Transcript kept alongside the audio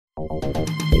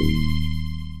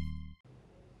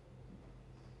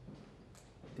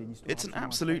It's an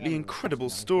absolutely incredible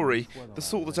story, the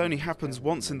sort that only happens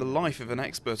once in the life of an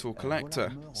expert or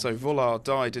collector. So Vollard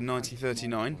died in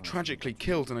 1939, tragically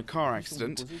killed in a car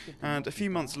accident, and a few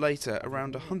months later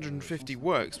around 150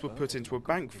 works were put into a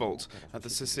bank vault at the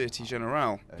Société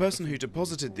Générale. The person who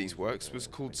deposited these works was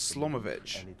called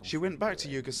Slomovic. She went back to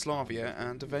Yugoslavia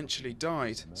and eventually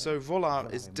died. So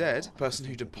Vollard is dead, the person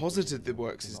who deposited the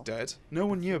works is dead. No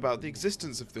one knew about the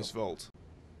existence of this vault.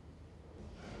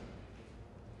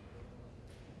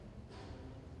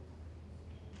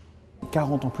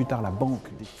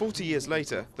 40 years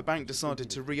later, the bank decided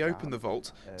to reopen the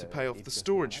vault to pay off the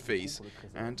storage fees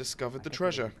and discovered the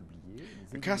treasure.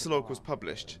 A catalogue was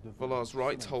published, Vollard's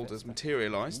rights holders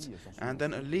materialised, and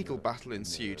then a legal battle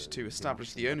ensued to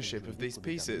establish the ownership of these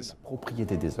pieces.